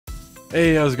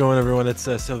Hey, how's it going, everyone? It's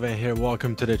Sylvain here.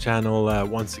 Welcome to the channel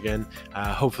once again.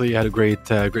 Hopefully, you had a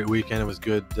great weekend. It was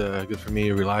good for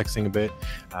me, relaxing a bit.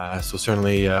 So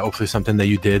certainly, hopefully, something that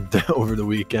you did over the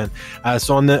weekend.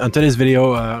 So on today's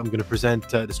video, I'm going to present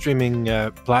the streaming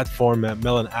platform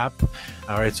Melon app.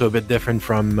 All right, so a bit different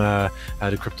from the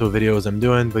crypto videos I'm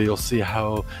doing, but you'll see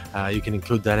how you can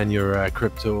include that in your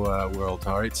crypto world.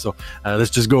 All right, so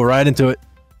let's just go right into it.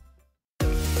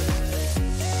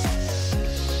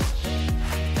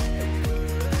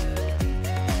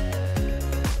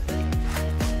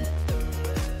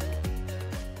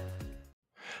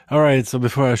 All right, so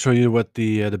before I show you what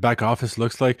the back office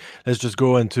looks like, let's just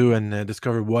go into and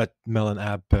discover what Melon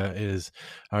app is.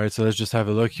 All right, so let's just have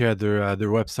a look here at their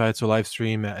website. So live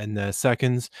stream in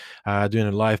seconds. Doing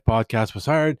a live podcast was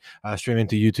hard. Streaming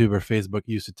to YouTube or Facebook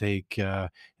used to take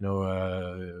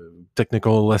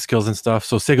technical skills and stuff.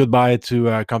 So say goodbye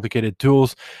to complicated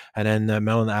tools, and then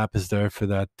Melon app is there for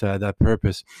that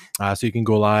purpose. So you can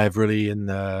go live really in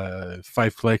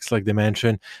 5 clicks, like they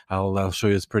mentioned. I'll show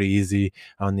you. It's pretty easy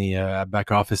on the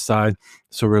back office side.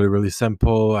 So really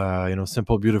simple,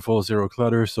 simple, beautiful, zero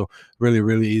clutter. So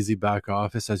really easy back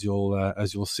office, as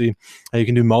you'll see. You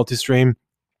can do multi-stream.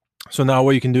 So now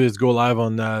what you can do is go live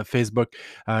on Facebook,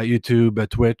 YouTube,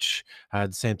 Twitch at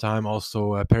the same time,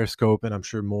 also Periscope, and I'm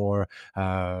sure more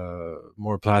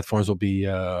platforms will be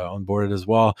onboarded as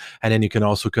well. And then you can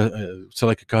also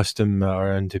select a custom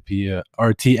RTMP,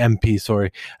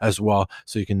 sorry, as well.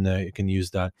 So you can use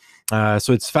that.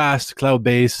 So it's fast,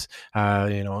 cloud-based,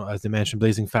 as they mentioned,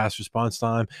 blazing fast response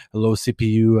time, low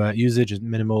CPU usage, and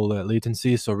minimal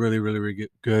latency. So really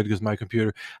good, because my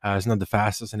computer is not the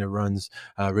fastest, and it runs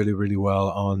really well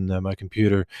on my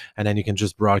computer. And then you can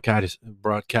just broadcast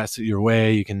it your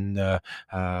way. You can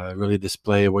really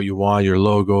display what you want, your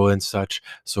logo and such.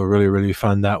 So really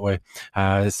fun that way.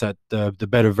 It's at the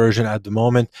better version at the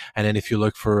moment. And then if you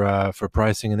look for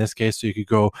pricing in this case, so you could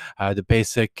go the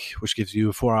basic, which gives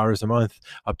you 4 hours a month,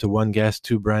 up to 1 guest,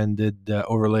 2 branded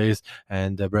overlays,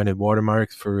 and branded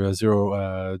watermarks for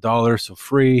 $0, so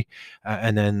free.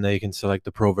 And then you can select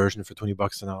the pro version for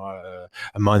 $20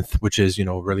 a month, which is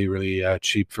really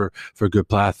cheap for a good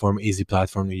platform, easy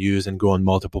platform to use, and go on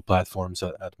multiple platforms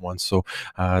at once. So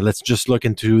let's just look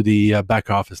into the back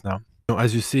office now.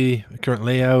 As you see, current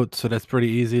layout, so that's pretty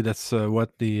easy. That's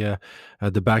what the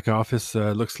back office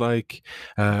looks like.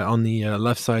 On the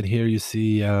left side here, you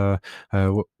see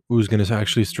who's going to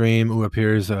actually stream, who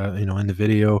appears in the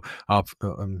video.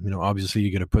 Obviously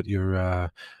you're going to put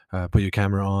your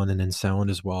camera on, and then sound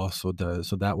as well, so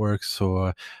that works.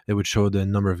 So it would show the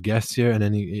number of guests here, and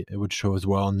then it would show as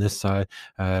well on this side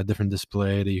different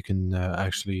display that you can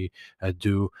actually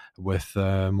do with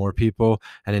more people,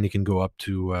 and then you can go up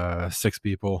to 6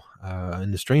 people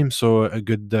in the stream. So a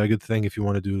good thing if you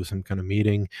want to do some kind of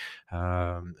meeting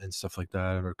and stuff like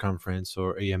that, or conference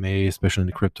or AMA, especially in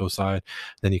the crypto side.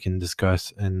 Then you can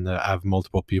discuss and have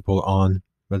multiple people on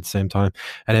at the same time.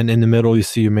 And then in the middle, you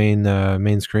see your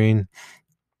main screen.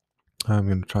 I'm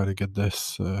going to try to get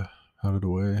this out of the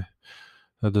way.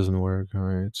 That doesn't work. All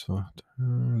right, so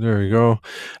there we go.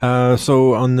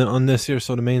 So on this here,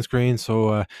 so the main screen.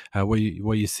 So what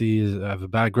you see is have a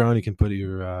background. You can put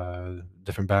your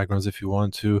different backgrounds if you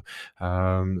want to.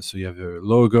 So you have your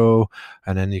logo,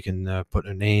 and then you can put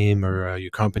a name or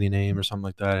your company name or something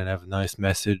like that, and have a nice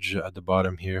message at the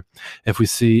bottom here. If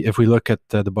we look at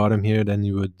the bottom here, then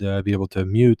you would be able to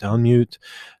mute, unmute,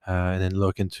 and then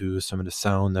look into some of the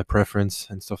sound preference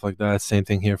and stuff like that. Same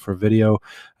thing here for video.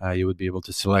 You would be able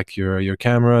to select your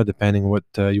camera depending what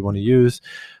you want to use,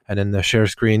 and then the share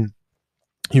screen.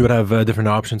 You would have different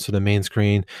options. So the main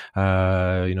screen,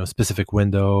 specific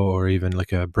window, or even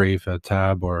like a Brave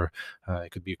tab, or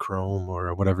it could be Chrome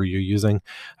or whatever you're using,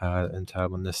 and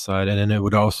tab on this side. And then it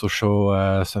would also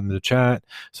show some of the chat,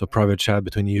 so private chat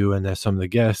between you and some of the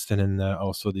guests, and then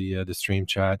also the stream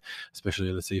chat.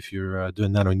 Especially, let's say if you're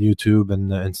doing that on YouTube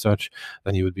and such,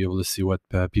 then you would be able to see what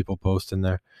people post in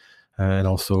there, and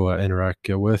also interact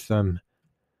with them.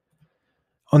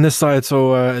 On this side,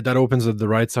 so that opens at the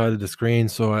right side of the screen.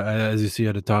 So as you see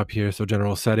at the top here, so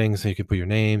general settings, so you can put your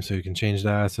name, so you can change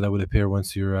that, so that would appear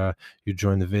once you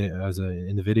join the video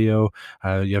in the video.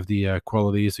 You have the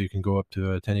quality, so you can go up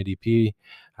to 1080p.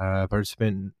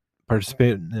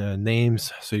 Participant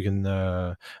names, so you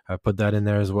can put that in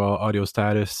there as well. Audio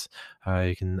status,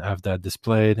 you can have that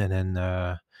displayed, and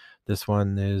then this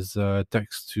one is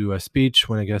text to speech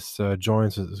when a guest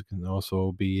joins. It can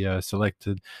also be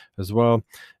selected as well.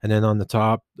 And then on the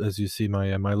top, as you see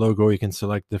my logo, you can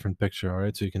select different picture. All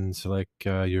right, so you can select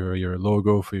your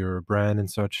logo for your brand and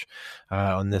such.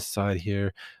 On this side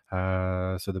here,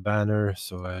 So the banner.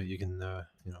 So you can,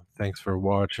 thanks for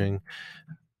watching.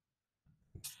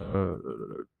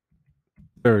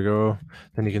 There we go.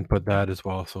 Then you can put that as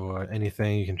well. So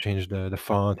anything, you can change the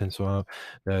font and so on,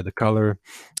 the color,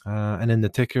 and then the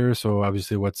ticker. So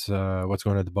obviously, what's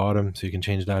going at the bottom. So you can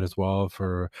change that as well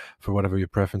for whatever your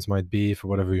preference might be, for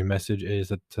whatever your message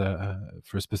is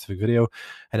for a specific video.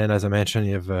 And then, as I mentioned,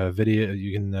 you have video.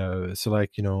 You can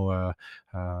select, a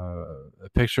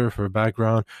picture for a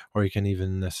background, or you can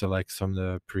even select some of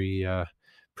the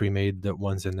pre-made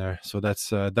ones in there. So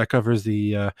that covers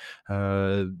the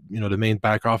main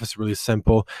back office. Really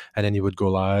simple. And then you would go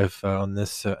live on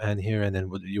this end here, and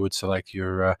then you would select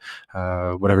your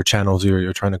whatever channels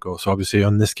you're trying to go. So obviously,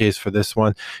 on this case, for this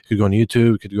one, you could go on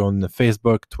YouTube, you could go on the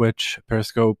Facebook, Twitch,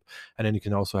 Periscope, and then you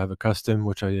can also have a custom,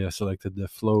 which I selected the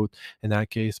float in that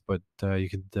case. But you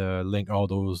could link all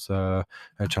those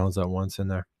channels at once in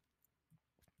there.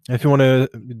 If you want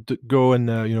to go and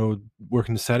work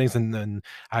in the settings and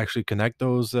actually connect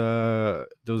those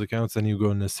accounts, then you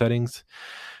go in the settings,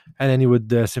 and then you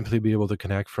would simply be able to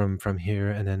connect from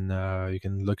here, and then you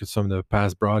can look at some of the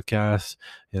past broadcasts.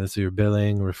 Let's see your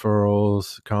billing,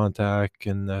 referrals, contact,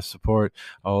 and support,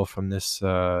 all from this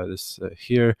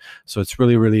here. So it's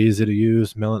really easy to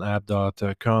use.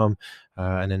 melonapp.com.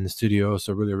 And then the studio,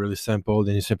 so really simple.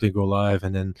 Then you simply go live,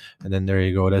 and then there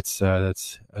you go. That's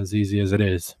as easy as it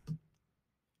is.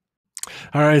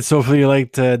 All right, so hopefully you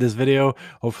liked this video.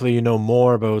 Hopefully you know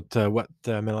more about what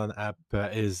Melon app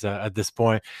is at this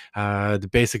point. The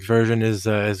basic version is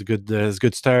a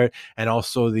good start, and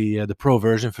also the pro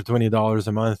version for $20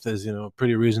 a month is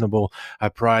pretty reasonable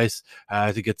price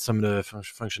to get some of the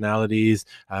functionalities,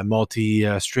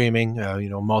 multi streaming,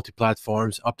 multi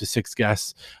platforms, up to 6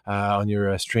 guests on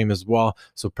your stream as well.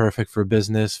 So perfect for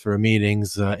business, for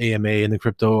meetings, AMA in the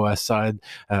crypto side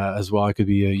as well. It could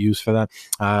be used for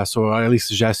that. So I at least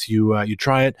suggest you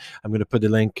try it. I'm going to put the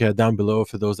link down below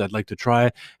for those that'd like to try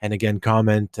it, and again,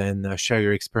 comment and share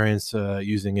your experience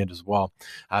using it as well.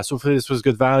 So hopefully this was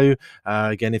good value.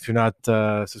 Again, if you're not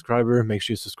a subscriber, make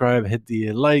sure you subscribe, hit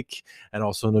the like, and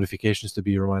also notifications to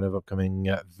be reminded of upcoming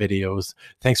videos.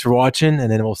 Thanks for watching,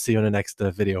 and then we'll see you in the next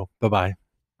video. Bye bye.